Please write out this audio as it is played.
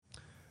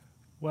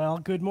Well,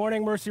 good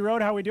morning, Mercy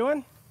Road. How are we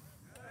doing?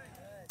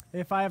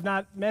 If I have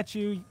not met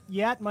you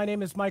yet, my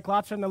name is Mike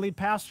Lotzer. I'm the lead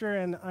pastor,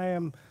 and I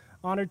am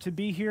honored to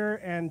be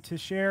here and to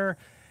share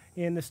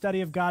in the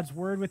study of God's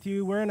Word with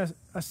you. We're in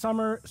a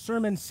summer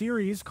sermon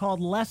series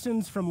called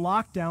Lessons from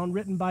Lockdown,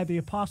 written by the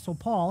Apostle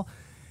Paul,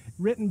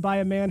 written by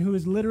a man who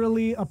is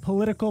literally a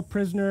political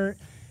prisoner,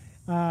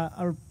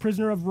 a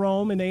prisoner of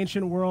Rome in the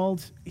ancient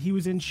world. He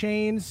was in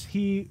chains.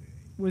 He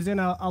was in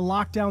a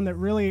lockdown that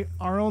really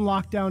our own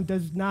lockdown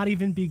does not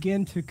even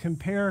begin to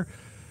compare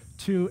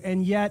to,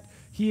 and yet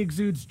he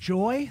exudes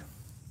joy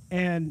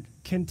and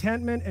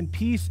contentment and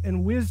peace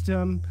and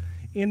wisdom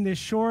in this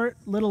short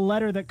little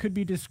letter that could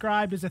be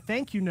described as a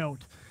thank you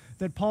note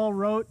that Paul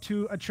wrote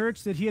to a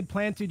church that he had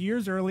planted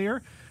years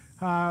earlier,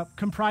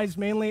 comprised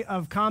mainly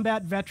of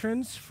combat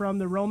veterans from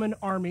the Roman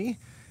army,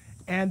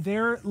 and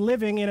they're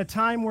living in a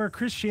time where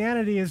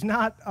Christianity is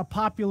not a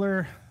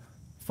popular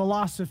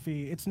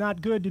philosophy. It's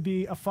not good to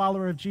be a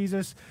follower of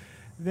Jesus.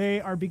 They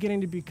are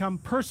beginning to become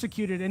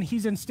persecuted, and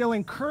he's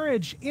instilling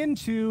courage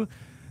into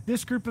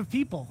this group of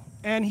people.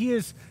 And he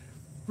is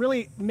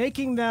really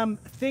making them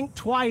think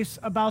twice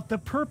about the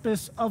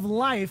purpose of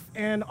life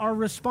and our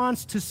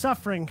response to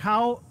suffering.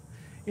 How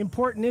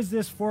important is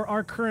this for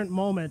our current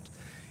moment?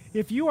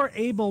 If you are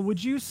able,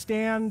 would you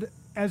stand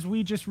as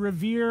we just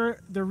revere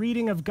the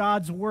reading of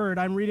God's Word?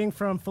 I'm reading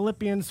from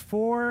Philippians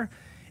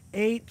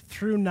 4:8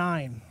 through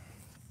 9.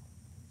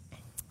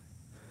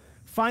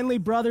 Finally,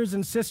 brothers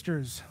and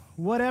sisters,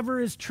 whatever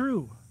is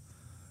true,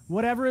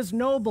 whatever is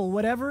noble,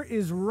 whatever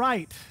is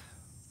right,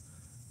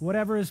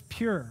 whatever is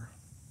pure,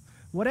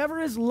 whatever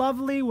is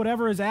lovely,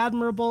 whatever is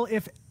admirable,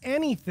 if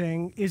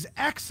anything is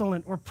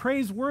excellent or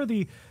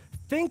praiseworthy,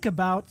 think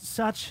about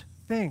such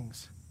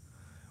things.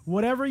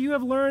 Whatever you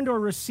have learned or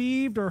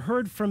received or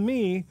heard from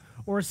me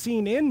or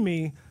seen in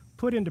me,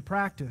 put into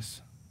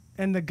practice,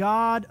 and the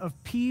God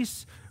of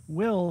peace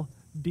will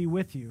be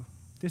with you.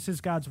 This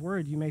is God's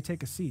Word. You may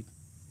take a seat.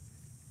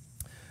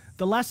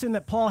 The lesson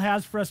that Paul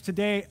has for us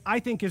today, I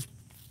think, is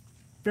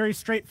very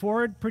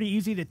straightforward, pretty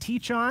easy to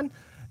teach on,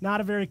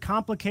 not a very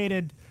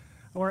complicated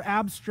or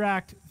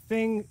abstract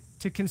thing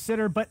to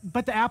consider, but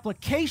the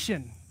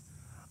application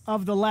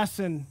of the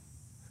lesson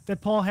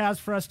that Paul has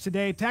for us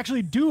today, to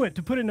actually do it,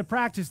 to put it into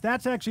practice,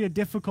 that's actually a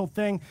difficult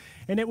thing,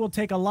 and it will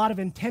take a lot of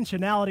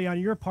intentionality on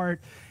your part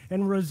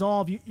and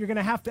resolve. You're going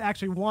to have to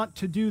actually want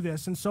to do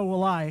this, and so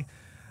will I.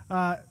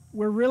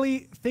 We're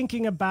really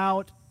thinking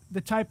about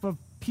the type of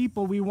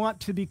people we want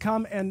to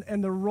become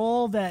and the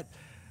role that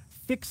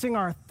fixing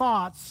our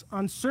thoughts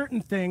on certain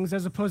things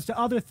as opposed to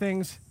other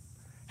things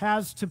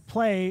has to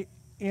play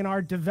in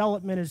our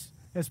development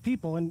as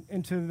people and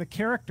into the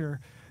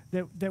character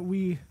that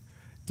we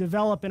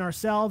develop in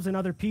ourselves and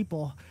other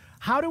people.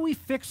 How do we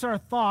fix our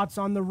thoughts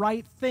on the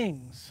right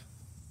things?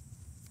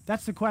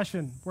 That's the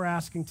question we're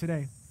asking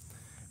today.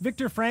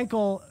 Viktor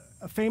Frankl,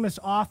 a famous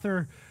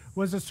author,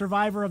 was a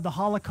survivor of the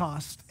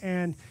Holocaust,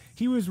 and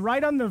he was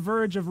right on the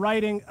verge of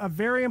writing a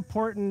very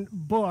important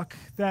book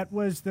that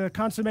was the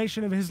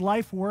consummation of his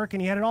life work,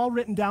 and he had it all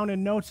written down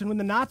in notes. And when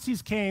the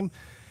Nazis came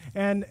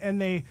and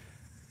they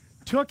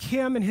took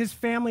him and his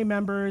family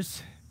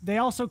members, they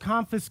also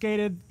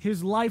confiscated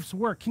his life's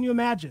work. Can you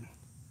imagine?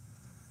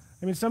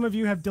 I mean, some of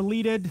you have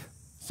deleted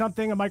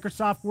something, a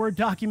Microsoft Word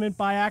document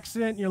by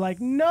accident, and you're like,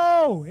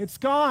 no, it's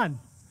gone.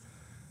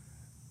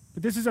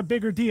 But this is a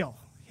bigger deal.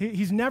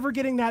 He's never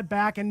getting that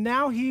back, and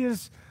now he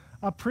is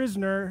a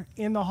prisoner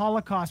in the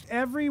Holocaust.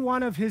 Every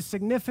one of his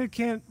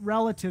significant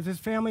relatives, his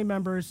family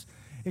members,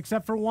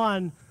 except for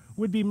one,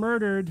 would be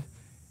murdered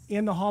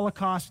in the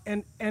Holocaust.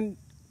 And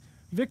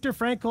Viktor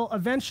Frankl,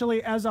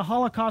 eventually, as a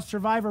Holocaust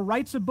survivor,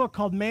 writes a book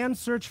called Man's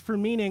Search for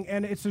Meaning,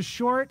 and it's a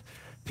short,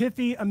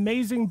 pithy,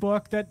 amazing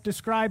book that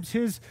describes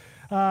his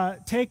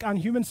take on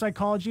human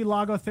psychology,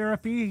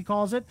 logotherapy, he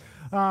calls it,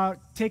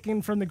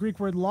 taken from the Greek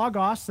word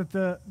logos that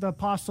the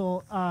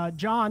Apostle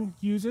John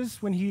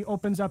uses when he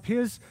opens up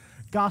his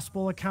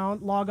gospel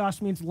account.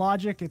 Logos means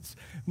logic, it's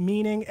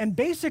meaning. And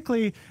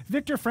basically,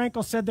 Viktor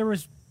Frankl said there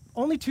was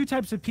only two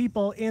types of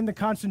people in the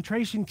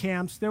concentration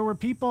camps. There were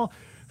people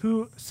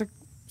who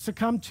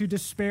succumbed to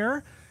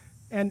despair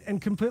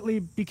and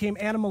completely became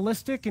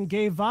animalistic and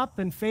gave up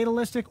and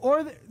fatalistic,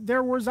 or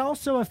there was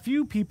also a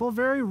few people,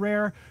 very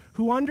rare,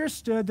 who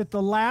understood that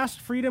the last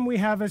freedom we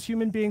have as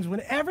human beings,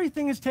 when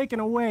everything is taken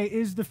away,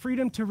 is the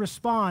freedom to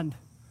respond,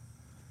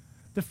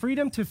 the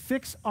freedom to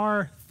fix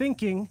our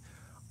thinking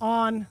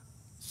on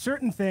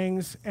certain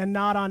things and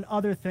not on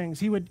other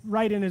things. He would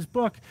write in his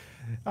book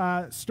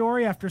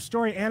story after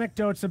story,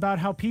 anecdotes about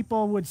how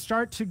people would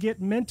start to get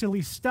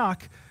mentally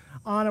stuck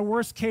on a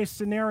worst-case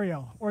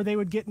scenario, or they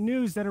would get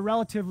news that a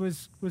relative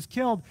was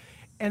killed,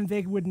 and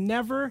they would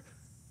never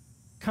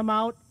come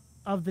out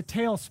of the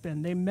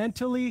tailspin. They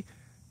mentally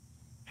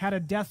had a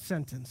death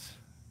sentence,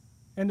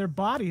 and their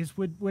bodies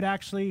would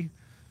actually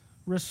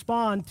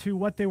respond to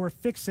what they were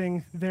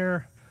fixing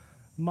their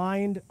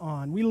mind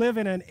on. We live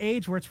in an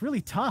age where it's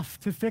really tough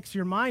to fix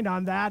your mind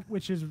on that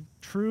which is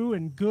true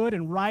and good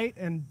and right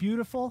and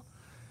beautiful,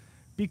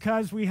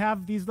 because we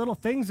have these little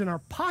things in our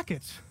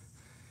pockets.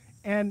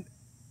 And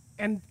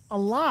And a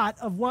lot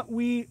of what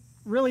we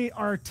really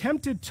are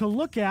tempted to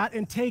look at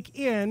and take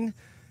in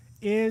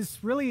is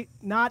really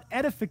not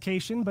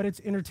edification, but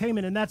it's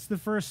entertainment. And that's the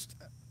first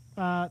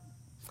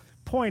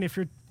point. If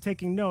you're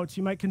taking notes,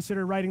 you might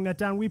consider writing that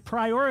down. We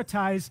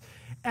prioritize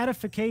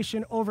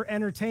edification over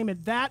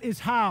entertainment. That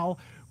is how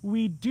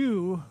we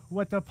do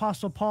what the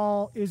Apostle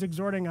Paul is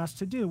exhorting us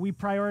to do. We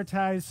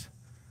prioritize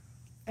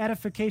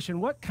edification.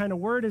 What kind of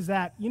word is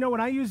that? You know,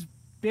 when I use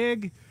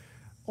big,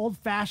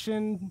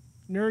 old-fashioned,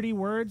 nerdy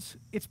words,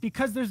 it's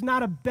because there's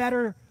not a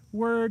better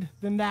word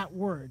than that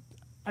word.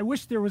 I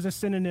wish there was a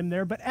synonym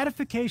there, but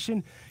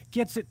edification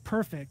gets it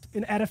perfect.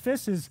 An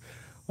edifice is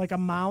like a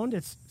mound.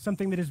 It's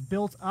something that is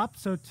built up.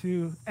 So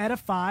to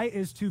edify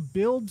is to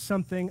build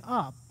something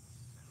up.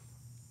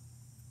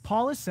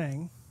 Paul is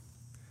saying,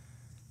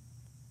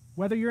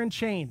 whether you're in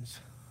chains,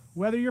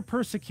 whether you're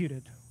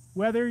persecuted,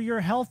 whether you're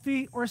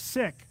healthy or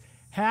sick,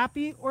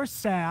 happy or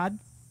sad,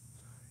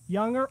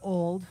 young or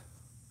old,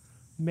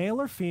 male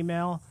or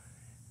female,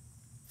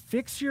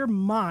 fix your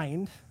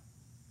mind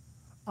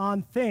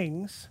on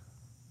things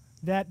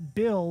that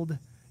build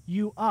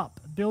you up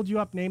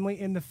namely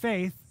in the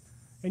faith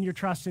and your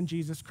trust in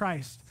Jesus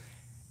Christ.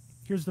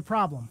 Here's the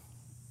problem.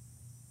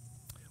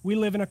 We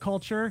live in a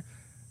culture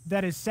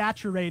that is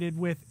saturated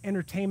with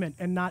entertainment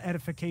and not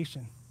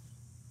edification.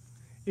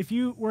 If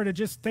you were to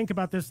just think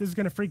about this is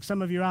going to freak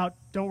some of you out.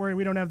 Don't worry,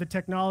 we don't have the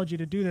technology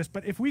to do this.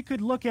 But if we could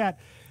look at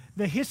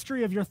the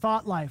history of your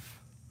thought life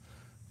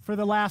for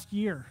the last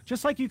year,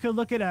 just like you could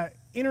look at an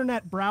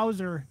internet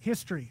browser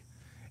history,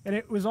 and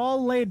it was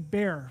all laid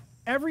bare,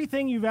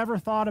 everything you've ever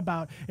thought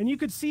about, and you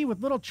could see with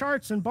little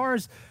charts and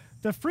bars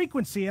the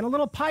frequency, and a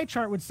little pie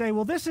chart would say,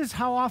 well, this is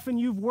how often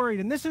you've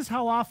worried, and this is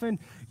how often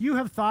you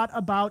have thought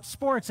about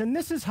sports, and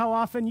this is how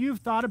often you've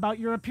thought about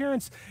your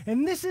appearance,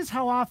 and this is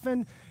how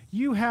often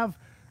you have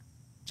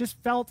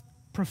just felt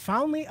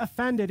profoundly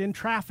offended in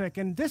traffic,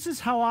 and this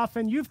is how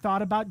often you've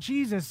thought about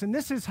Jesus, and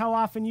this is how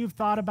often you've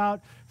thought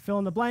about fill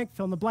in the blank,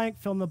 fill in the blank,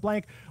 fill in the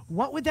blank.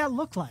 What would that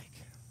look like?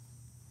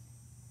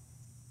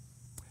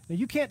 Now,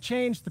 you can't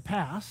change the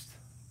past.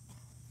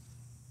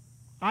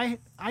 I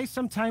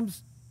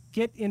sometimes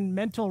get in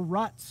mental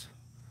ruts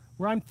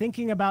where I'm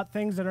thinking about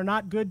things that are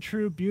not good,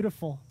 true,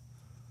 beautiful.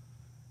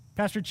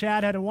 Pastor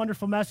Chad had a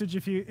wonderful message.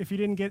 If you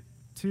didn't get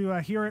to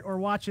hear it or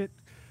watch it,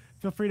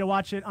 feel free to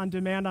watch it on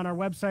demand on our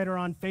website or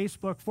on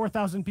Facebook.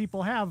 4,000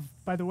 people have,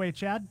 by the way,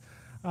 Chad,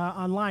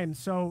 online.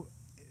 So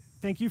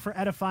thank you for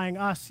edifying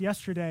us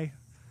yesterday,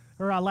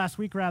 or last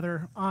week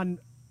rather, on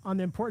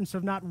the importance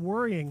of not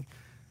worrying.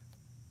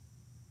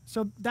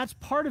 So that's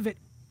part of it.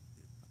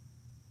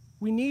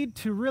 We need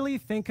to really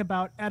think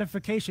about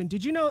edification.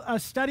 Did you know a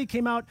study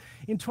came out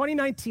in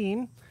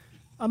 2019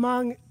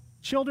 among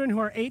children who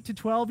are 8 to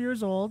 12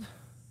 years old?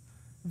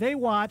 They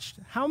watched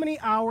how many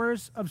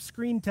hours of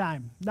screen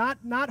time?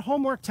 Not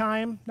homework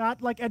time,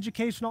 not like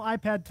educational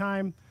iPad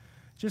time,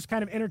 just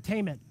kind of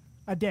entertainment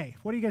a day.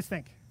 What do you guys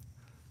think?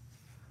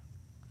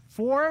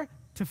 4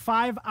 to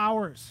 5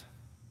 hours.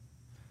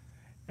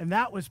 And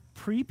that was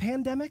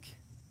pre-pandemic?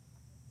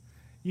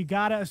 You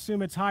got to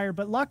assume it's higher.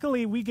 But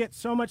luckily, we get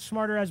so much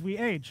smarter as we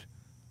age,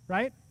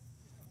 right?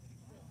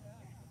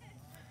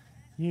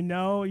 You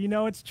know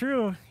it's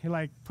true. You're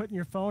like putting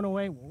your phone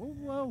away.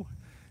 Whoa.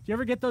 Do you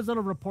ever get those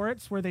little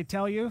reports where they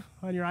tell you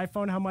on your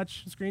iPhone how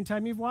much screen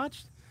time you've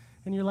watched?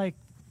 And you're like,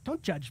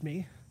 don't judge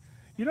me.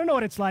 You don't know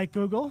what it's like,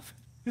 Google.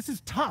 This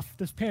is tough,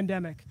 this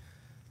pandemic.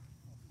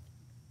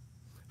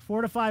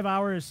 4 to 5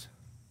 hours.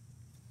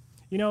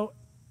 You know,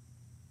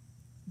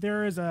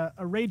 there is a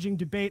raging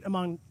debate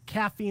among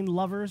caffeine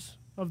lovers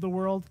of the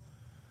world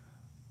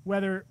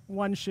whether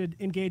one should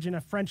engage in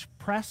a French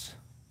press,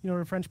 you know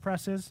what a French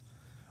press is,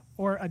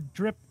 or a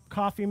drip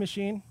coffee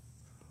machine,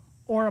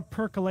 or a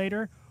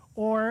percolator,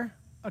 or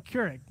a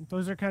Keurig.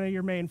 Those are kind of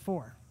your main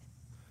four.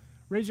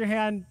 Raise your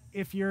hand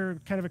if you're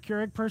kind of a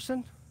Keurig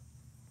person.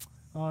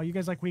 Oh, you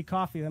guys like weak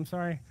coffee. I'm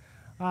sorry.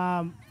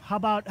 How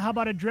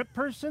about a drip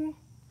person?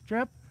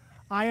 Drip?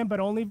 I am, but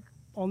only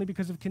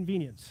because of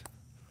convenience.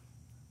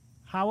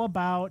 How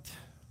about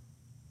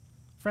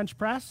French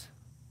press?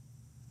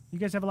 You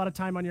guys have a lot of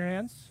time on your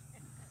hands.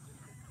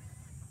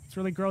 It's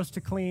really gross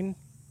to clean.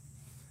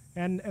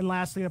 And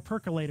lastly, a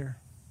percolator.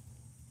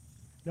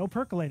 No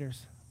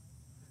percolators.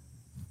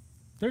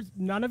 There's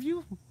none of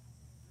you?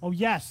 Oh,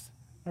 yes.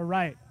 All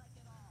right.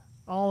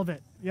 All of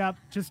it. Yep.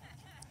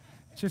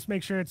 Just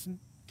make sure it's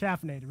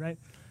caffeinated, right?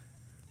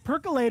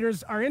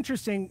 Percolators are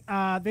interesting.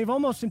 They've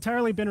almost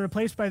entirely been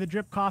replaced by the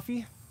drip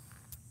coffee.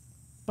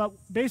 But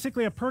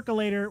basically, a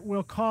percolator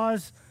will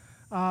cause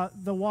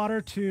the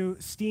water to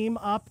steam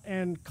up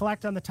and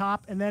collect on the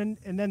top, and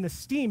then the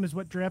steam is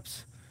what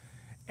drips.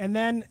 And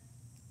then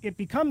it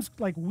becomes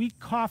like weak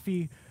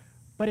coffee,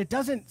 but it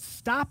doesn't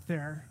stop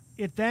there.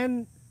 It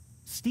then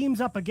steams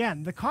up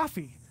again, the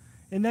coffee,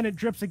 and then it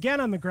drips again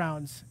on the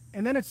grounds.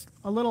 And then it's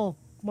a little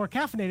more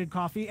caffeinated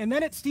coffee, and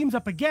then it steams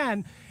up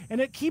again,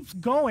 and it keeps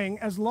going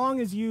as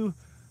long as you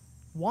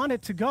want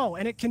it to go,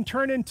 and it can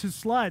turn into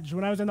sludge.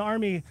 When I was in the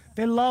Army,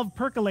 they love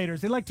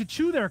percolators. They like to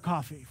chew their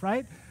coffee,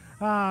 right?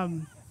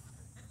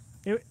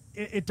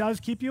 It does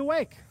keep you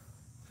awake.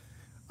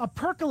 A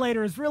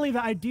percolator is really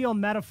the ideal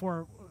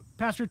metaphor.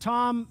 Pastor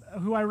Tom,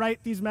 who I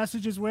write these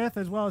messages with,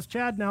 as well as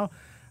Chad now,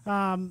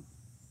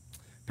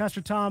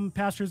 Pastor Tom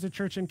pastors a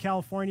church in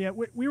California.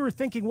 We were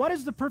thinking, what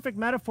is the perfect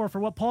metaphor for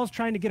what Paul's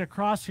trying to get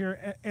across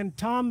here? And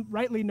Tom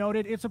rightly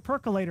noted, it's a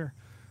percolator.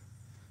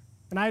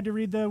 And I had to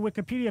read the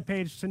Wikipedia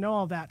page to know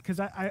all that, because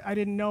I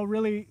didn't know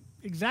really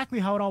exactly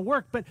how it all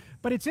worked.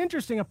 But it's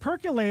interesting. A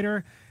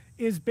percolator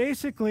is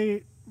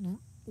basically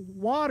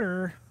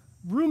water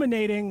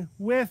ruminating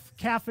with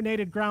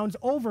caffeinated grounds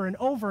over and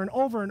over and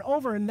over and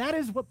over. And that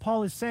is what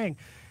Paul is saying.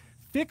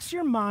 Fix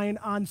your mind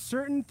on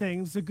certain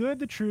things, the good,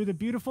 the true, the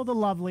beautiful, the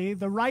lovely,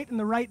 the right and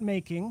the right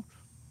making,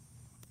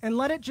 and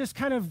let it just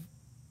kind of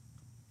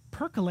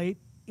percolate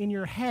in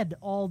your head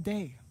all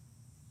day.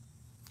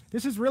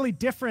 This is really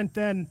different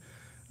than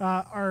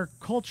our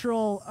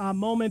cultural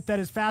moment that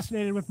is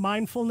fascinated with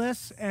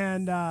mindfulness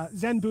and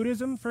Zen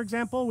Buddhism, for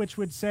example, which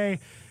would say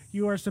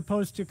you are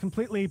supposed to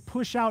completely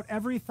push out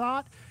every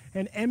thought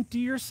and empty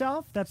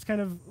yourself. That's kind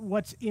of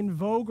what's in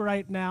vogue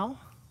right now.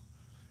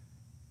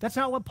 That's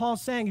not what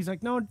Paul's saying. He's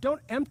like, no,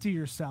 don't empty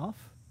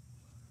yourself.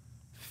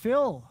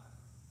 Fill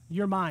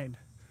your mind,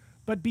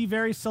 but be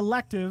very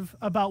selective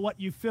about what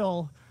you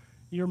fill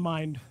your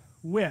mind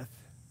with.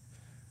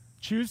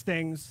 Choose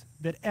things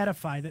that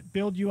edify, that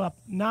build you up,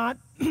 not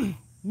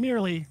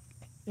merely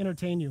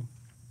entertain you.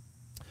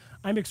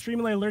 I'm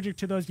extremely allergic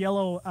to those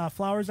yellow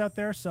flowers out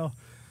there, so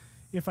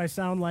if I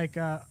sound like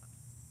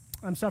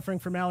I'm suffering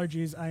from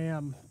allergies, I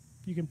am.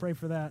 You can pray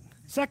for that.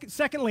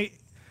 Secondly,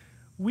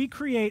 we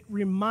create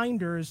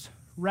reminders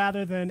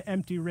rather than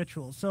empty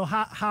rituals. So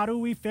how do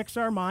we fix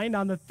our mind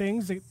on the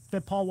things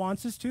that Paul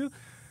wants us to?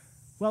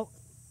 Well,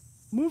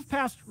 move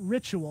past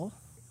ritual,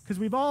 because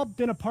we've all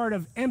been a part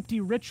of empty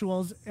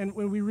rituals, and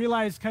when we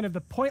realize kind of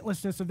the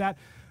pointlessness of that,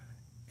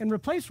 and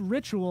replace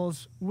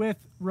rituals with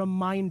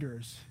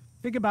reminders.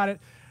 Think about it.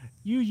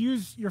 You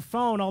use your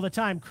phone all the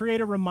time.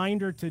 Create a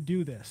reminder to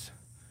do this.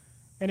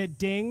 And it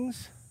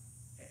dings,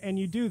 and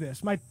you do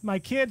this. My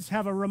kids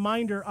have a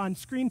reminder on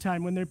screen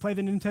time when they play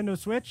the Nintendo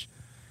Switch,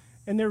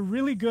 and they're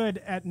really good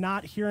at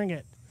not hearing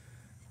it.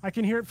 I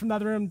can hear it from the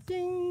other room,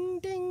 ding,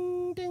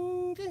 ding,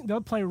 ding, ding.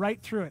 They'll play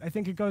right through it. I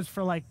think it goes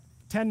for like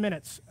 10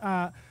 minutes.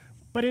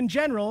 But in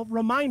general,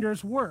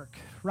 reminders work,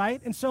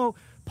 right? And so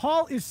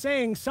Paul is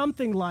saying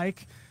something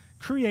like,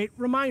 create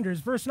reminders.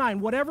 Verse 9,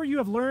 whatever you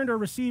have learned or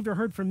received or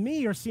heard from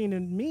me or seen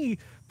in me,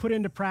 put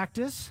into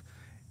practice.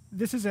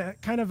 This is a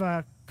kind of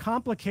a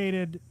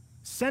complicated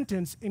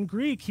sentence. In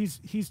Greek,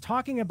 he's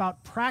talking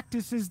about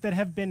practices that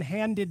have been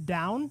handed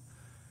down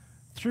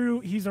through,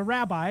 he's a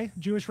rabbi,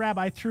 Jewish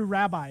rabbi, through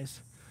rabbis.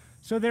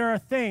 So there are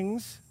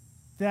things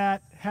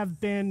that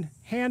have been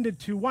handed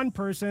to one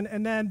person,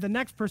 and then the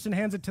next person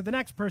hands it to the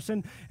next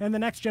person, and the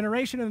next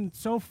generation, and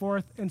so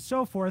forth, and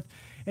so forth.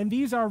 And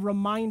these are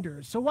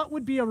reminders. So what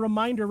would be a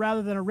reminder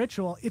rather than a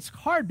ritual? It's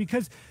hard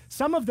because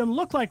some of them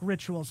look like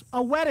rituals.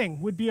 A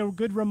wedding would be a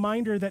good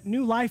reminder that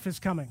new life is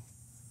coming.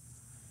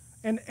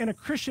 And a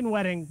Christian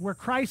wedding where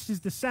Christ is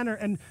the center,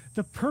 and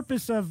the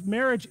purpose of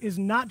marriage is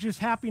not just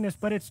happiness,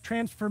 but it's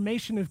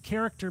transformation of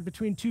character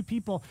between two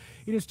people.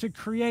 It is to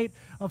create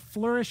a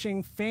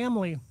flourishing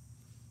family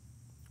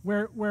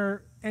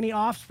where any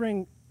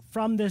offspring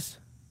from this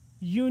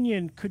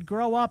union could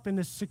grow up in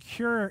this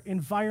secure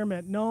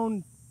environment,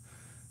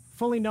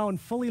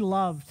 fully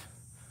loved,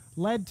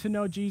 led to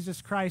know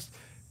Jesus Christ.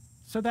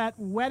 So that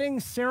wedding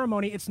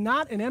ceremony, it's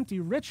not an empty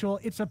ritual,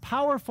 it's a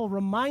powerful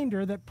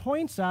reminder that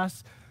points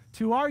us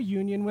to our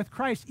union with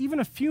Christ. Even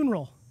a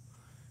funeral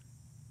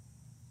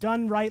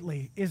done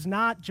rightly is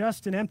not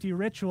just an empty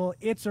ritual,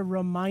 it's a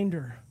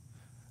reminder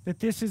that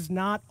this is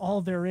not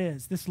all there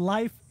is. This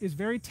life is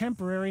very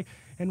temporary,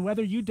 and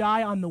whether you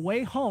die on the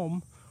way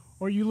home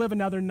or you live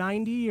another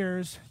 90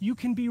 years, you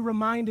can be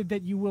reminded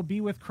that you will be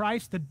with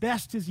Christ. The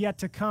best is yet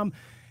to come.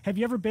 Have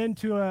you ever been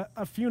to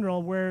a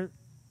funeral where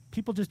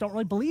people just don't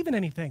really believe in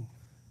anything?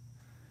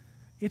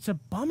 It's a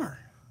bummer.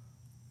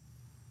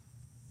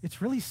 It's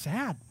really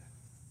sad.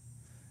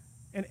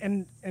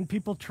 And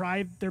people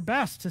tried their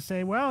best to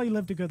say, well, he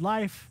lived a good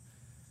life.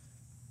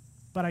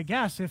 But I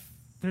guess if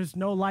there's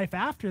no life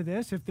after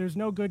this, if there's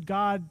no good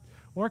God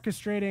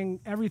orchestrating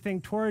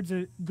everything towards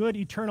a good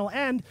eternal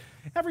end,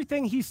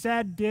 everything he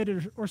said,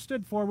 did, or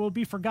stood for will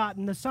be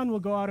forgotten. The sun will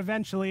go out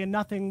eventually, and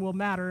nothing will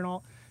matter. And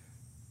all.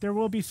 There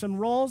will be some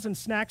rolls and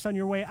snacks on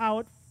your way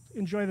out.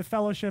 Enjoy the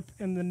fellowship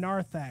and the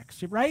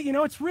narthex, right? You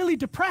know, it's really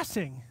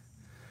depressing.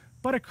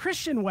 But a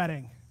Christian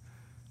wedding,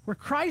 where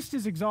Christ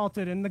is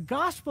exalted and the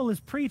gospel is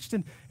preached,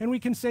 and we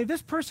can say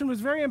this person was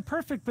very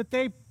imperfect, but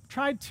they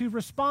tried to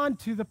respond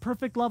to the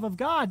perfect love of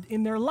God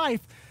in their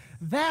life,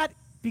 that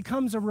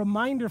becomes a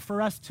reminder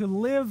for us to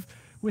live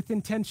with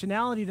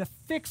intentionality, to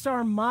fix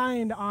our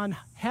mind on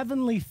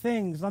heavenly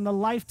things, on the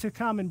life to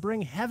come, and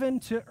bring heaven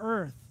to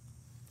earth.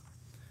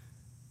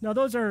 Now,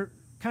 those are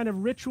kind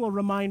of ritual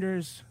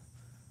reminders.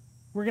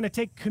 We're going to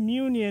take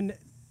communion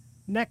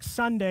next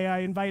Sunday. I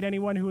invite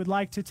anyone who would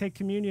like to take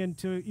communion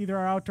to either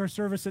our outdoor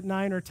service at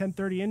 9 or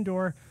 10:30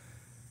 indoor.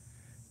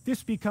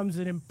 this becomes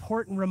an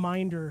important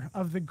reminder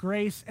of the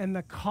grace and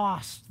the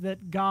cost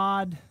that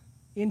God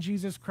in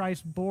Jesus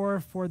Christ bore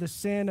for the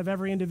sin of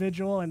every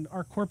individual and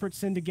our corporate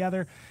sin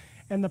together,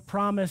 and the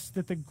promise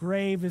that the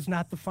grave is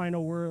not the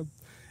final word.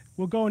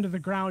 We'll go into the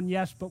ground,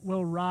 yes, but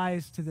we'll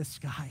rise to the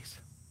skies.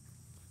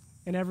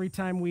 And every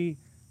time we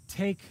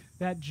take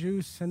that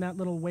juice and that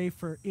little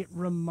wafer, it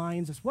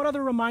reminds us. What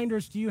other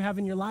reminders do you have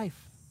in your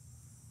life?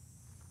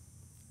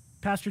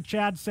 Pastor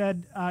Chad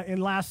said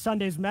in last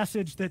Sunday's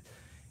message that,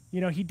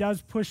 he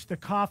does push the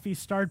coffee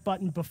start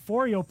button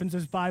before he opens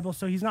his Bible,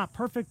 so he's not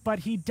perfect, but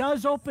he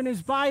does open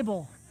his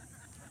Bible.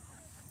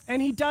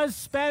 And he does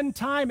spend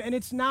time, and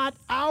it's not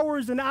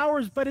hours and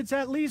hours, but it's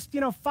at least,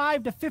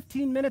 5 to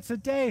 15 minutes a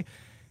day.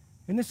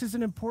 And this is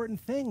an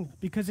important thing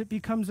because it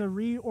becomes a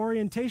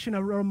reorientation,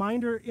 a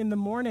reminder in the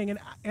morning.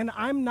 And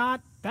I'm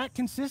not that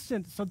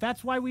consistent, so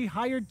that's why we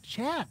hired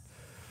Chad.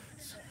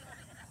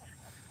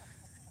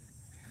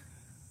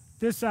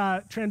 This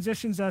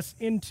transitions us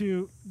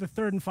into the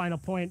third and final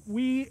point.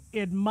 We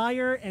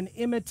admire and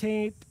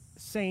imitate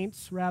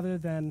saints rather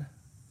than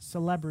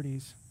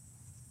celebrities.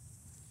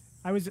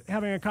 I was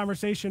having a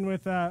conversation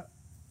with a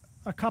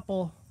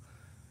couple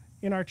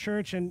in our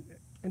church, and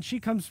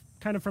she comes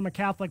kind of from a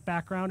Catholic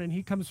background, and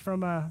he comes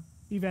from a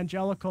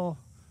evangelical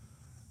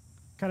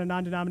kind of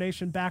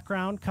non-denomination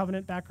background,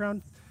 covenant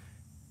background.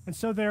 And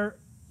so they're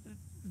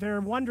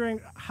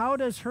wondering, how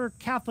does her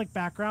Catholic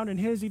background and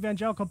his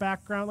evangelical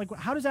background,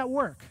 how does that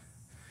work?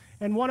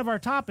 And one of our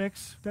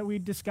topics that we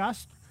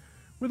discussed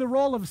were the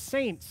role of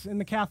saints in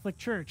the Catholic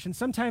Church. And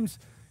sometimes,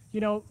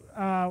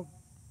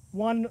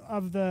 one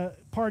of the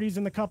parties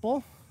in the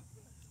couple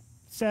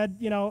said,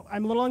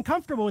 I'm a little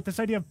uncomfortable with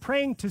this idea of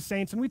praying to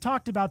saints, and we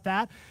talked about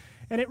that.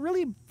 And it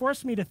really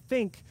forced me to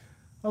think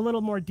a little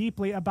more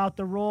deeply about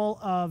the role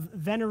of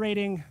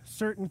venerating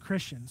certain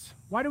Christians.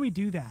 Why do we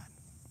do that?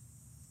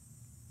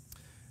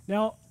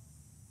 Now,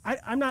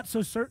 I'm not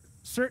so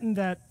certain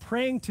that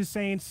praying to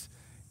saints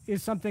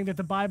is something that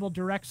the Bible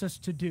directs us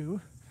to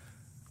do.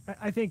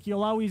 I think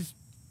you'll always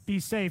be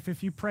safe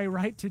if you pray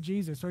right to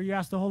Jesus or you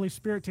ask the Holy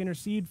Spirit to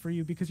intercede for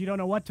you because you don't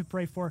know what to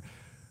pray for.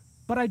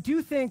 But I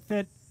do think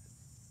that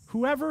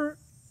whoever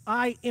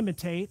I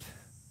imitate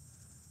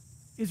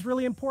is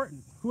really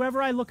important.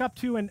 Whoever I look up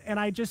to and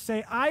I just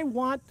say, I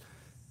want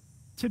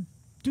to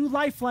do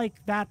life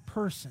like that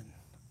person.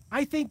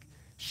 I think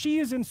she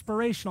is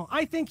inspirational.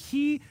 I think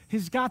he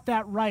has got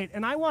that right,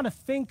 and I want to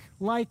think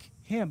like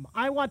him.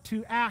 I want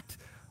to act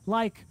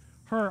like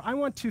her. I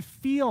want to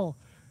feel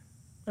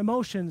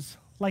emotions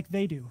like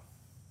they do.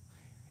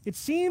 It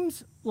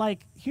seems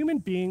like human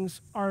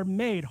beings are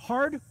made,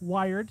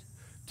 hardwired,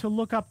 to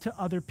look up to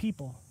other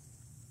people.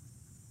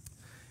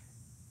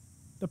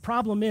 The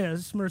problem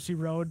is, Mercy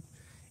Road,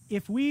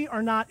 if we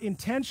are not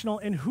intentional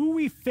in who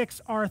we fix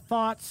our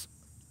thoughts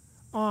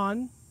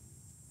on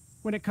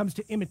when it comes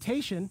to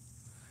imitation,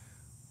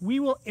 we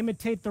will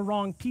imitate the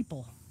wrong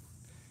people.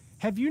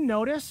 Have you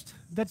noticed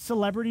that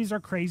celebrities are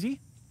crazy?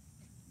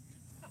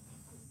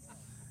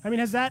 I mean,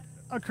 has that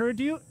occurred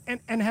to you?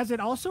 And has it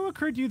also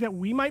occurred to you that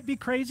we might be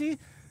crazy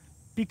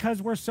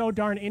because we're so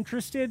darn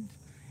interested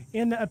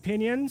in the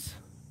opinions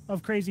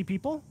of crazy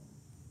people?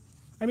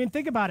 I mean,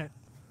 think about it.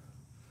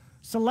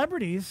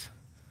 Celebrities,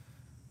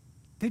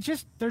 they're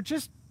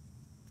just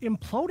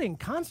imploding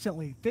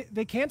constantly.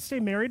 They can't stay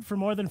married for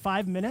more than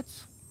 5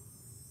 minutes.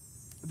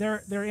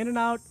 They're in and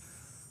out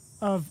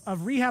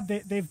of rehab.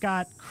 They've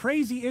got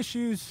crazy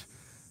issues.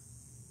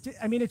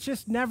 I mean, it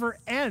just never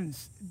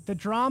ends. The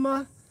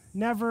drama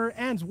never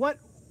ends. What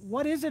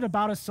is it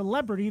about a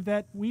celebrity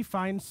that we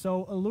find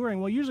so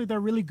alluring? Well, usually they're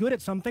really good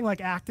at something like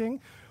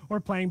acting or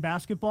playing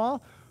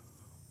basketball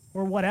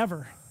or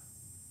whatever.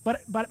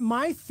 But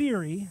my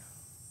theory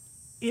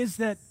is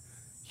that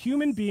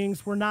human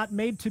beings were not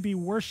made to be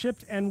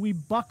worshiped, and we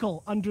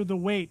buckle under the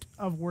weight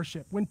of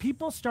worship. When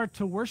people start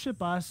to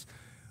worship us,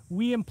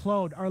 we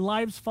implode. Our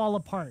lives fall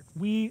apart.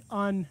 We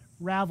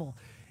unravel.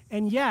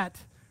 And yet,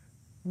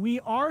 we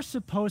are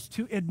supposed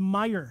to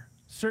admire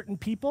certain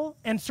people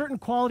and certain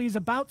qualities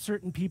about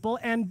certain people,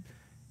 and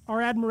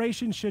our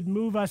admiration should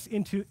move us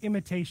into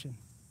imitation.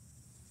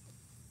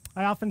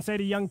 I often say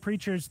to young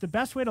preachers, the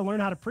best way to learn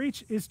how to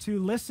preach is to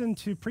listen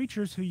to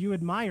preachers who you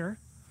admire,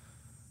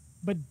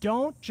 but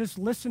don't just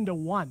listen to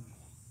one.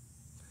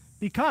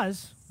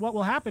 Because what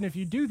will happen if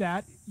you do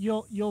that,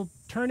 you'll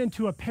turn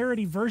into a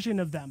parody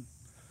version of them.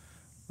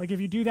 Like if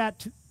you do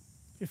that,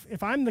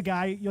 if I'm the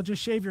guy, you'll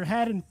just shave your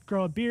head and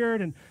grow a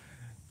beard and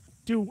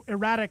do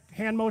erratic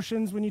hand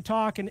motions when you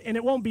talk, and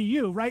it won't be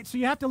you, right? So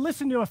you have to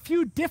listen to a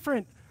few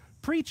different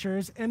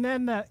preachers, and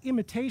then the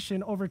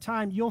imitation over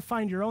time, you'll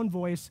find your own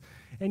voice,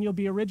 and you'll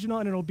be original,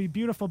 and it'll be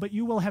beautiful, but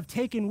you will have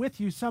taken with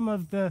you some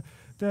of the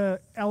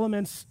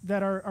elements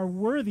that are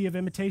worthy of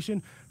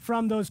imitation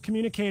from those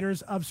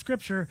communicators of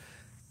Scripture.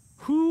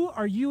 Who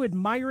are you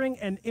admiring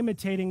and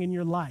imitating in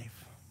your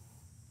life?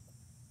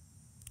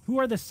 Who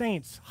are the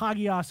saints,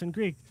 hagios in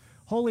Greek,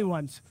 holy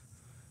ones,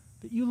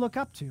 that you look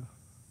up to?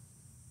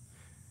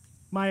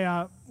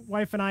 My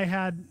wife and I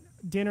had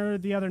dinner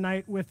the other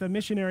night with a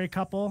missionary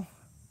couple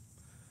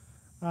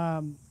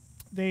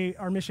They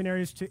are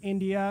missionaries to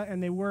India,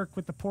 and they work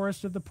with the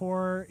poorest of the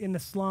poor in the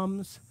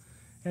slums,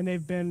 and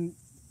they've been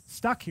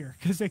stuck here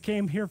because they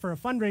came here for a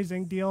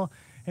fundraising deal,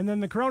 and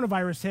then the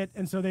coronavirus hit,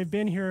 and so they've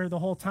been here the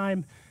whole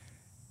time.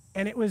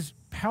 And it was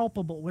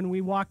palpable when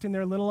we walked in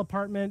their little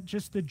apartment,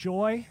 just the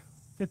joy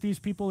that these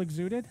people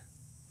exuded,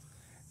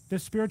 the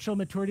spiritual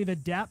maturity, the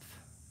depth,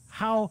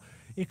 how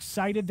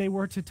excited they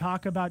were to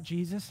talk about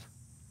Jesus.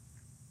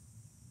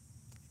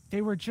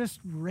 They were just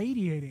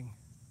radiating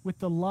with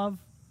the love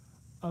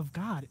of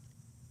God.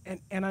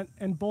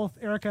 And both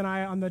Erica and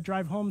I on the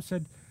drive home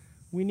said,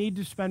 we need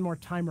to spend more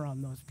time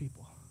around those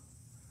people.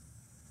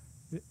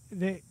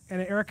 And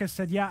Erica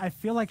said, yeah, I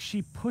feel like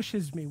she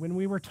pushes me. When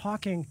we were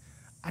talking,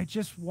 I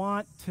just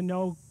want to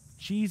know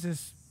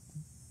Jesus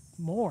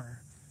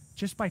more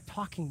just by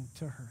talking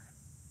to her.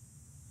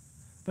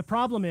 The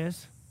problem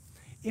is,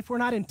 if we're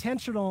not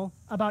intentional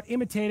about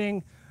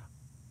imitating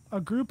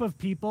a group of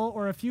people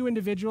or a few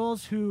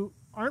individuals who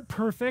aren't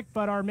perfect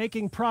but are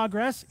making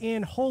progress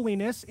in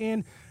holiness,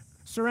 in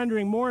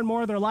surrendering more and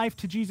more of their life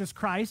to Jesus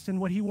Christ and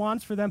what he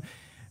wants for them,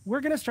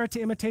 we're going to start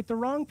to imitate the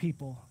wrong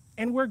people.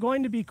 And we're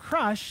going to be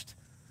crushed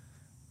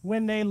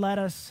when they let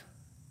us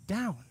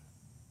down.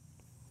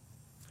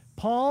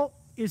 Paul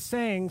is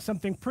saying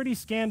something pretty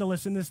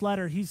scandalous in this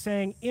letter. He's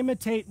saying,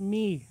 imitate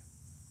me.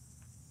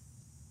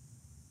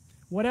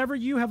 Whatever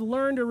you have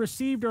learned or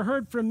received or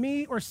heard from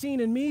me or seen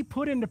in me,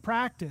 put into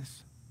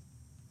practice.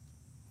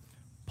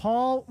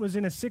 Paul was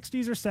in his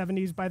 60s or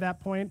 70s by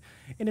that point,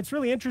 and it's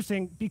really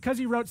interesting because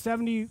he wrote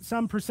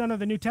 70% of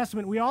the New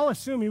Testament. We all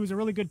assume he was a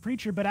really good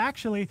preacher, but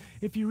actually,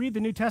 if you read the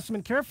New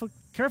Testament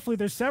carefully,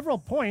 there's several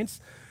points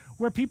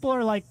where people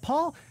are like,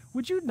 Paul,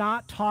 would you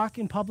not talk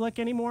in public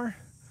anymore?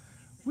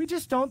 We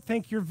just don't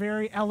think you're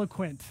very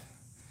eloquent,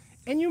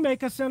 and you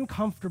make us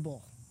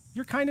uncomfortable.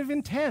 You're kind of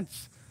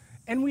intense.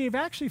 And we've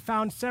actually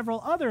found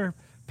several other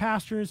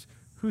pastors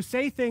who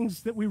say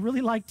things that we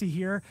really like to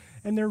hear,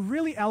 and they're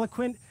really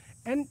eloquent.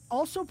 And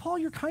also, Paul,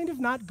 you're kind of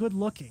not good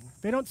looking.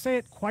 They don't say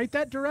it quite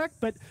that direct,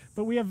 but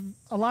we have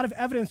a lot of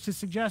evidence to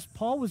suggest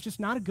Paul was just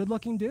not a good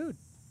looking dude.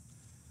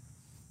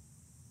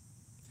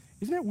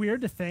 Isn't it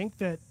weird to think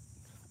that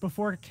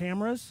before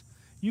cameras,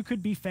 you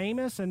could be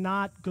famous and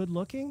not good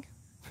looking?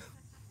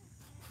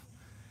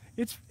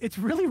 It's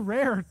really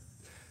rare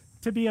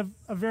to be a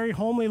very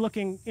homely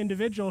looking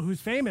individual who's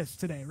famous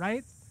today,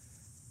 right?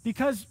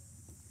 Because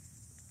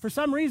for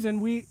some reason,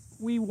 we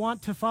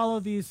want to follow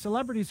these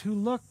celebrities who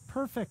look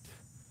perfect.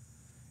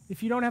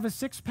 If you don't have a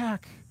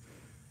six-pack,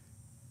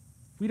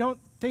 we don't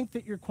think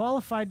that you're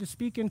qualified to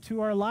speak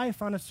into our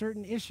life on a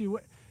certain issue.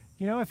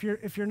 You know, if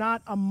you're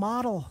not a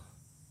model.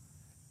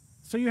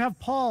 So you have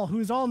Paul,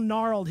 who's all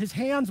gnarled. His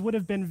hands would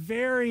have been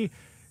very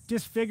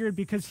disfigured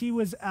because he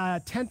was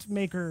a tent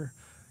maker.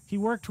 He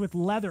worked with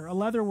leather, a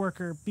leather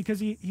worker, because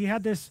he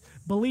had this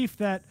belief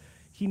that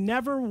he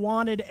never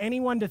wanted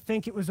anyone to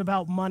think it was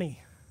about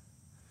money.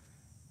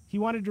 He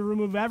wanted to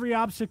remove every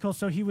obstacle,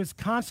 so he was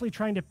constantly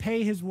trying to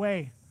pay his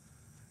way.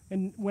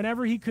 And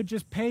whenever he could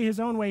just pay his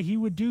own way, he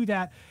would do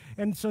that.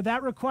 And so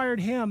that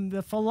required him,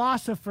 the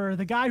philosopher,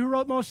 the guy who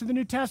wrote most of the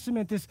New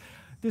Testament,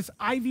 this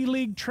Ivy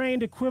League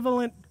trained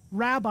equivalent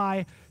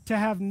rabbi, to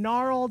have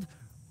gnarled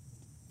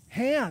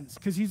hands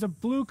because he's a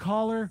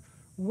blue-collar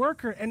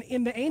worker. And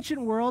in the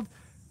ancient world,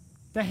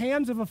 the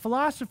hands of a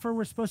philosopher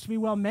were supposed to be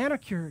well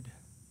manicured,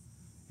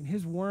 and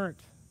his weren't.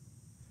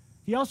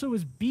 He also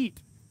was beat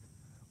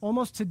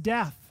almost to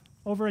death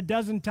over a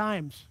dozen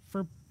times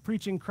for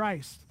preaching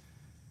Christ.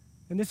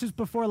 And this is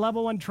before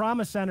level 1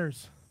 trauma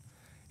centers.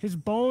 His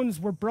bones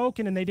were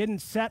broken and they didn't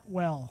set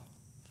well.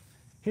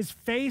 His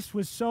face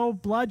was so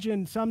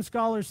bludgeoned, some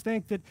scholars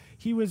think that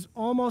he was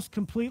almost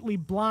completely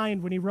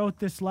blind when he wrote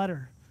this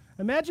letter.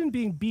 Imagine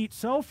being beat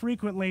so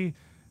frequently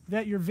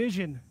that your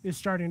vision is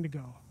starting to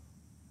go.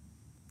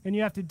 And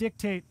you have to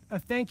dictate a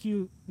thank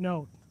you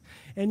note.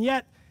 And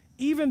yet,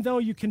 even though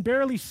you can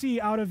barely see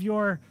out of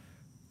your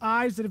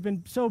eyes that have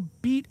been so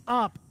beat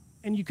up,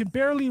 and you can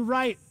barely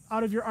write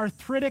out of your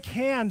arthritic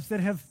hands that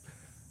have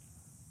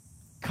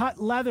cut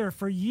leather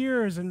for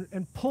years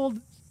and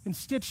pulled and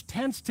stitched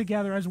tents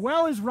together, as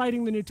well as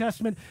writing the New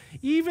Testament,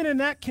 even in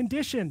that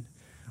condition,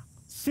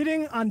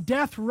 sitting on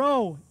death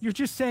row, you're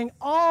just saying,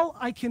 all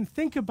I can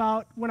think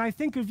about when I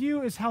think of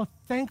you is how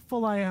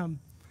thankful I am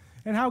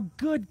and how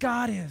good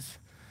God is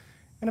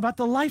and about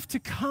the life to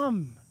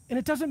come. And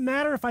it doesn't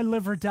matter if I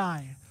live or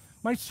die.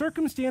 My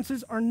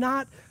circumstances are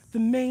not the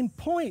main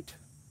point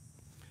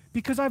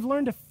because I've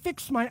learned to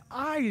fix my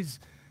eyes,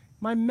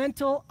 my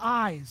mental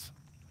eyes,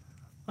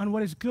 on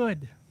what is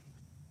good,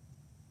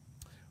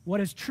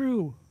 what is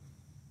true,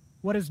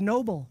 what is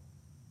noble,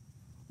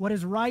 what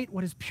is right,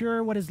 what is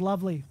pure, what is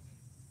lovely.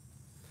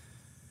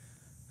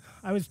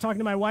 I was talking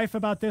to my wife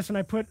about this, and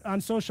I put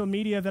on social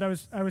media that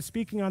I was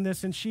speaking on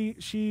this, and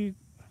she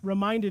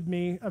reminded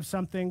me of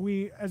something.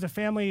 We, as a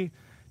family,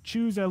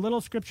 choose a little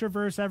scripture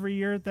verse every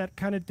year that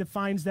kind of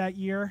defines that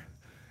year,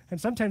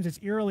 and sometimes it's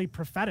eerily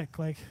prophetic,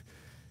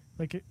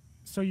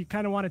 so you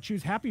kind of want to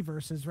choose happy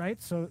verses,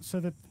 right? So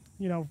that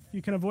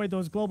you can avoid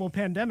those global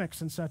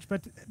pandemics and such.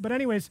 But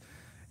anyways,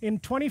 in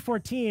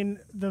 2014,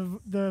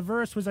 the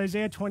verse was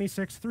Isaiah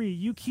 26:3.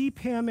 You keep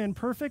him in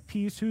perfect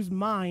peace whose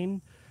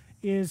mind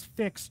is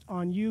fixed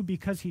on you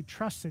because he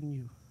trusts in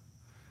you.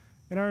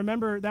 And I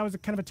remember that was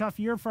kind of a tough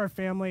year for our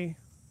family.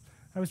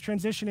 I was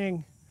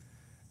transitioning.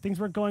 Things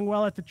weren't going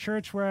well at the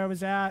church where I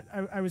was at.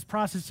 I was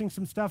processing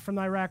some stuff from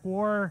the Iraq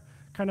War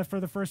kind of for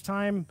the first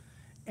time.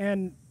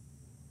 And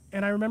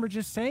I remember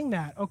just saying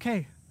that,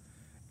 okay,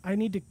 I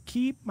need to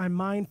keep my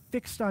mind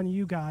fixed on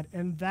you, God,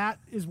 and that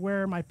is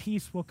where my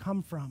peace will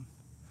come from.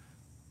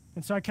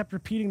 And so I kept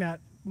repeating that.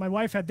 My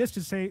wife had this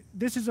to say,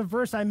 this is a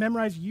verse I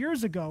memorized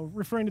years ago,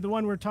 referring to the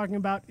one we're talking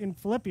about in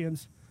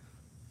Philippians.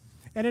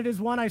 And it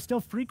is one I still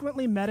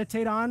frequently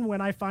meditate on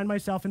when I find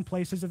myself in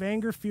places of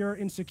anger, fear,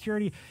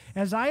 insecurity.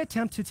 As I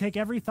attempt to take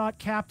every thought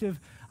captive,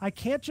 I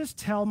can't just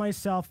tell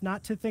myself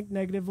not to think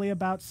negatively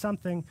about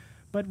something,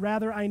 but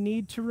rather I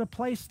need to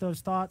replace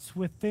those thoughts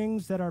with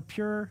things that are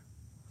pure,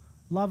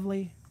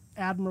 lovely,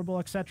 admirable,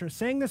 etc.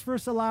 Saying this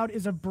verse aloud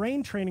is a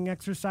brain training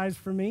exercise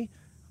for me.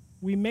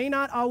 We may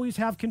not always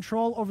have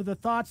control over the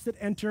thoughts that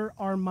enter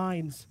our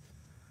minds,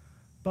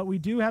 but we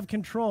do have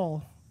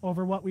control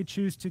over what we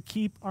choose to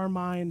keep our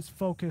minds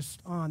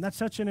focused on. That's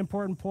such an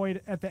important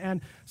point at the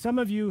end. Some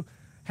of you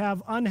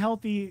have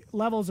unhealthy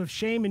levels of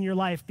shame in your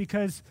life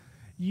because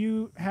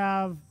you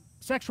have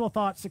sexual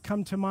thoughts that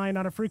come to mind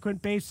on a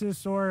frequent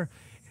basis, or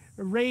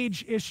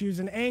rage issues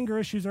and anger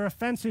issues or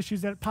offense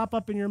issues that pop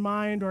up in your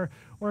mind, or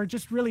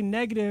just really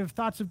negative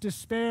thoughts of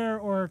despair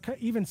or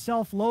even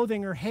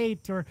self-loathing or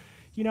hate, or,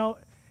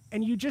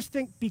 and you just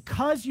think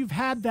because you've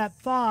had that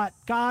thought,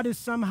 God is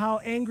somehow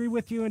angry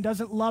with you and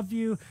doesn't love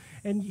you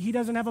and he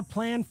doesn't have a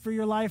plan for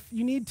your life.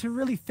 You need to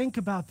really think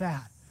about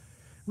that.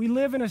 We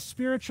live in a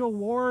spiritual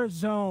war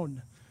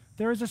zone.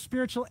 There is a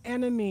spiritual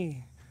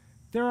enemy.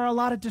 There are a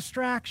lot of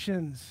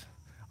distractions.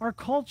 Our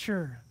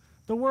culture,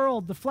 the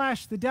world, the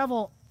flesh, the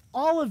devil,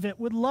 all of it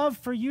would love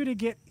for you to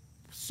get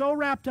so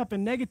wrapped up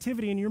in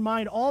negativity in your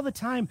mind all the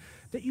time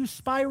that you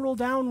spiral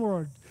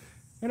downward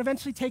and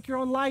eventually take your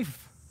own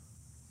life.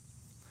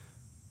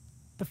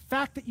 The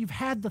fact that you've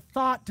had the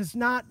thought does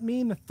not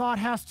mean the thought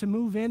has to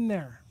move in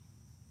there.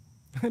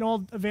 An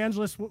old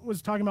evangelist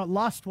was talking about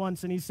lust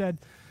once, and he said,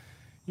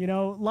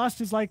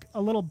 lust is like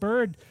a little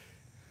bird,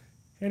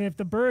 and if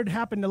the bird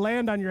happened to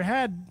land on your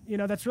head,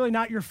 that's really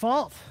not your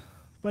fault.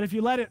 But if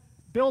you let it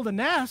build a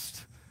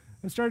nest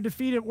and started to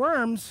feed it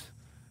worms,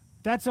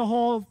 that's a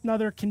whole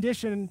nother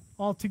condition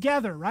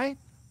altogether, right?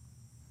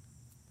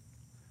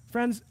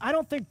 Friends, I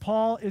don't think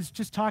Paul is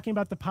just talking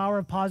about the power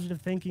of positive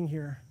thinking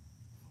here.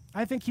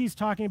 I think he's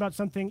talking about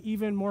something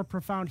even more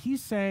profound.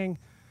 He's saying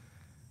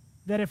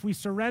that if we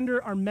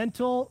surrender our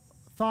mental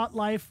thought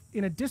life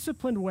in a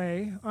disciplined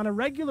way, on a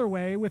regular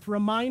way, with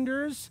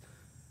reminders,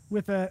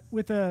 with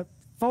a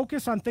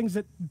focus on things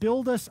that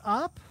build us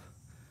up,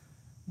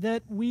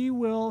 that we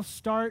will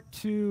start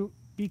to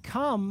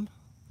become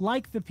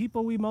like the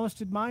people we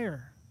most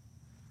admire.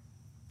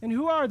 And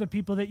who are the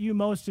people that you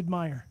most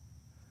admire?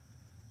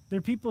 They're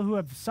people who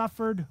have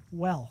suffered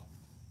well.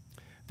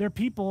 They're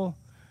people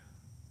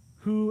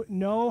who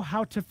know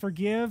how to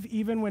forgive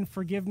even when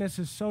forgiveness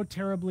is so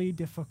terribly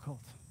difficult.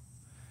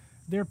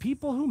 They're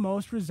people who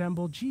most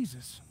resemble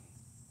Jesus.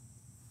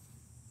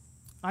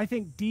 I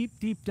think deep,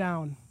 deep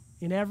down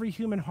in every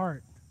human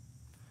heart,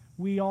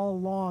 we all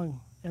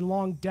long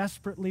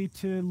desperately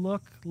to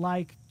look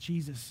like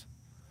Jesus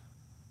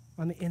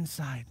on the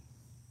inside,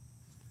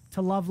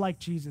 to love like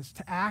Jesus,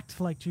 to act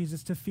like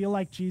Jesus, to feel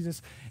like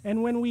Jesus.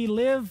 And when we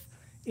live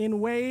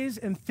in ways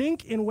and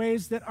think in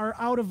ways that are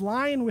out of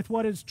line with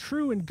what is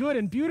true and good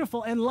and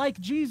beautiful and like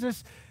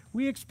Jesus,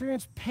 we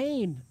experience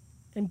pain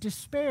and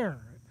despair.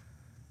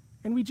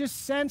 And we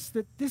just sense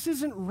that this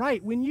isn't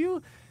right. When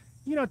you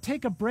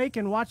take a break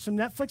and watch some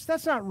Netflix,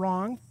 that's not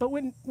wrong. But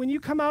when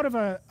you come out of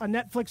a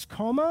Netflix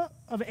coma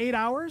of 8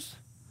 hours,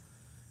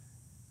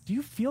 do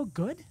you feel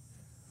good?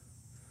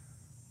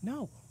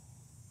 No.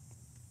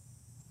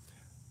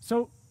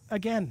 So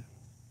again,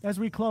 as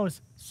we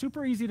close,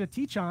 super easy to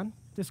teach on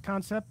this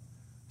concept,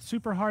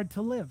 super hard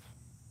to live.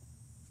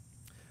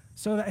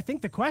 So I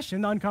think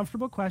the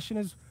uncomfortable question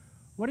is,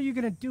 what are you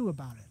going to do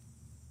about it?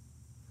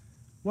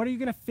 What are you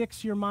going to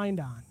fix your mind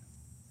on?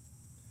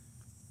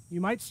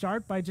 You might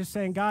start by just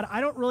saying, God,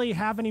 I don't really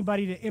have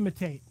anybody to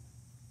imitate.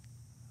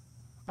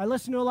 I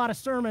listen to a lot of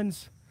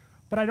sermons,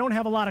 but I don't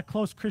have a lot of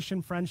close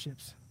Christian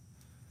friendships.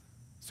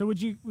 So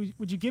would you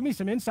give me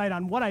some insight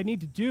on what I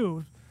need to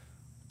do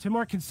to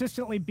more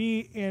consistently be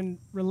in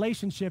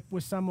relationship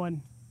with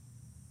someone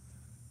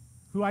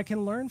who I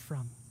can learn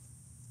from?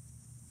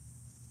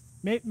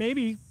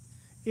 Maybe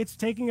it's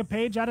taking a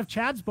page out of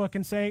Chad's book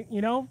and saying,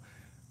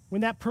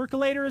 when that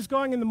percolator is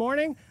going in the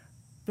morning,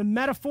 the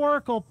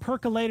metaphorical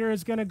percolator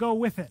is going to go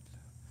with it.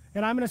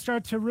 And I'm going to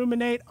start to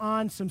ruminate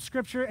on some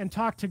scripture and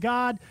talk to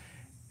God.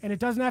 And it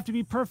doesn't have to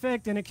be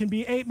perfect, and it can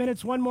be 8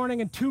 minutes one morning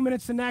and 2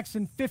 minutes the next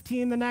and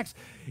 15 the next.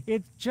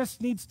 It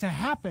just needs to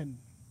happen.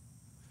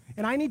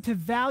 And I need to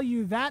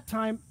value that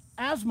time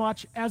as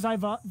much as I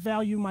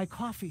value my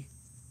coffee.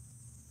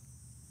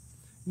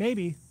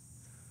 maybe,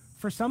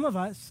 for some of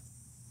us,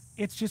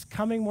 it's just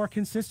coming more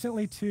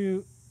consistently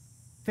to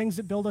things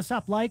that build us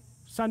up, like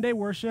Sunday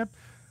worship.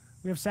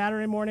 We have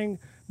Saturday morning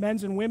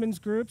men's and women's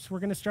groups. We're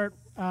going to start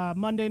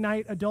Monday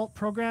night adult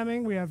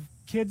programming. We have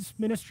kids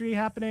ministry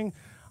happening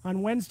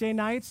on Wednesday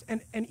nights.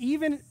 And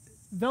even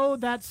though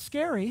that's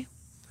scary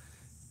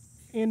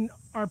in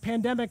our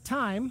pandemic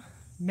time,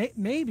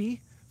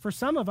 maybe for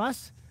some of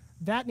us,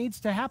 that needs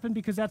to happen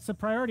because that's the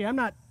priority. I'm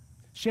not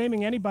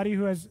shaming anybody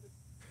who has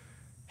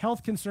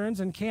health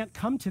concerns and can't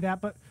come to that,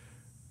 but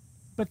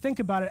think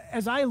about it.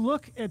 As I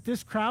look at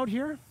this crowd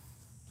here,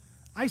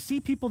 I see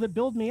people that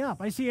build me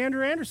up. I see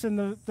Andrew Anderson,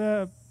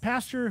 the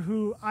pastor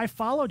who I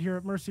followed here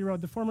at Mercy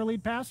Road, the former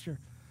lead pastor.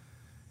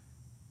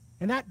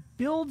 And that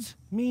builds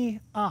me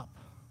up.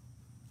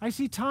 I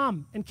see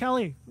Tom and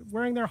Kelly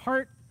wearing their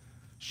heart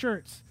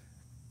shirts.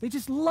 They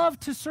just love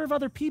to serve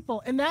other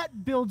people, and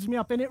that builds me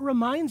up, and it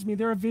reminds me,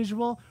 they're a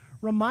visual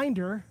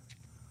reminder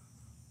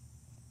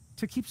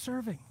to keep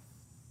serving.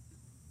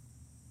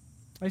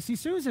 I see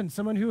Susan,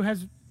 someone who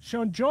has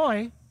shown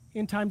joy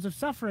in times of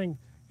suffering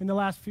in the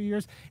last few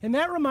years, and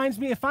that reminds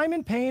me, if I'm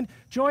in pain,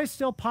 joy is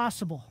still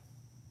possible.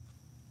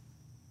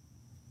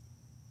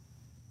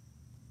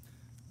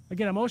 I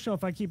get emotional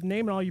if I keep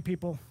naming all you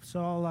people,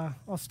 so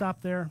I'll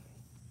stop there.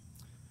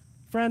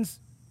 Friends,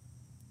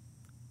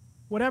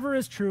 whatever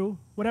is true,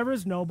 whatever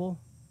is noble,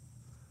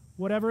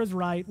 whatever is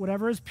right,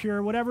 whatever is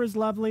pure, whatever is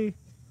lovely,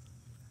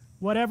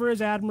 whatever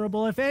is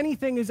admirable, if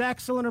anything is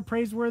excellent or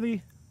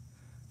praiseworthy,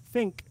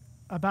 think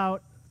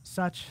about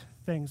such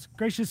things.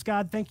 Gracious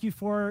God, thank you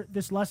for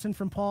this lesson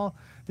from Paul,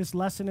 this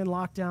lesson in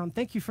lockdown.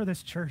 Thank you for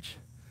this church.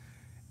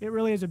 It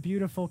really is a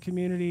beautiful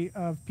community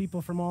of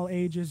people from all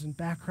ages and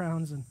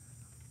backgrounds. And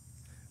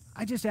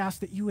I just ask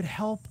that you would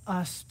help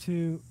us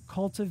to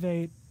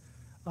cultivate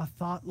a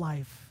thought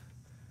life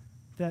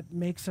that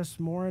makes us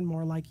more and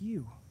more like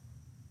you.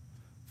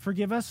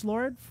 Forgive us,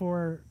 Lord,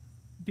 for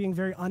being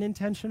very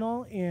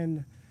unintentional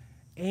in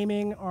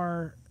aiming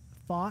our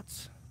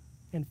thoughts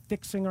and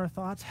fixing our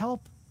thoughts.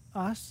 Help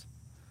us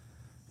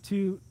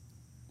to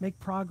make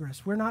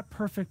progress. We're not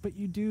perfect, but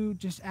you do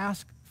just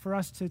ask for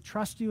us to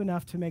trust you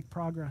enough to make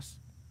progress.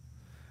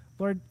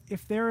 Lord,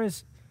 if there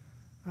is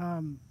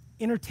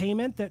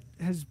entertainment that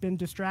has been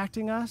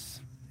distracting us,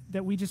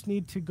 that we just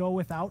need to go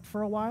without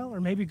for a while, or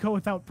maybe go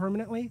without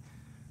permanently,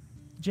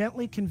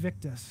 gently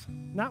convict us,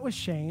 not with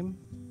shame,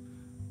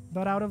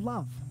 but out of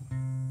love.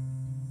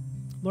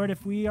 Lord,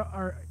 if we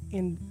are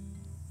in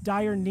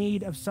dire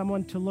need of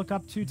someone to look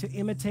up to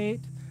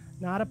imitate,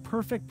 not a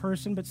perfect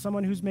person, but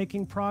someone who's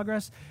making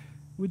progress,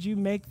 would you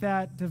make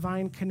that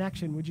divine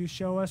connection? Would you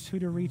show us who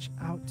to reach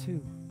out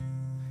to?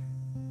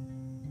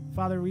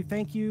 Father, we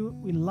thank you,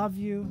 we love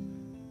you,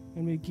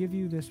 and we give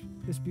you this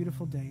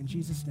beautiful day. In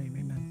Jesus' name,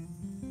 amen.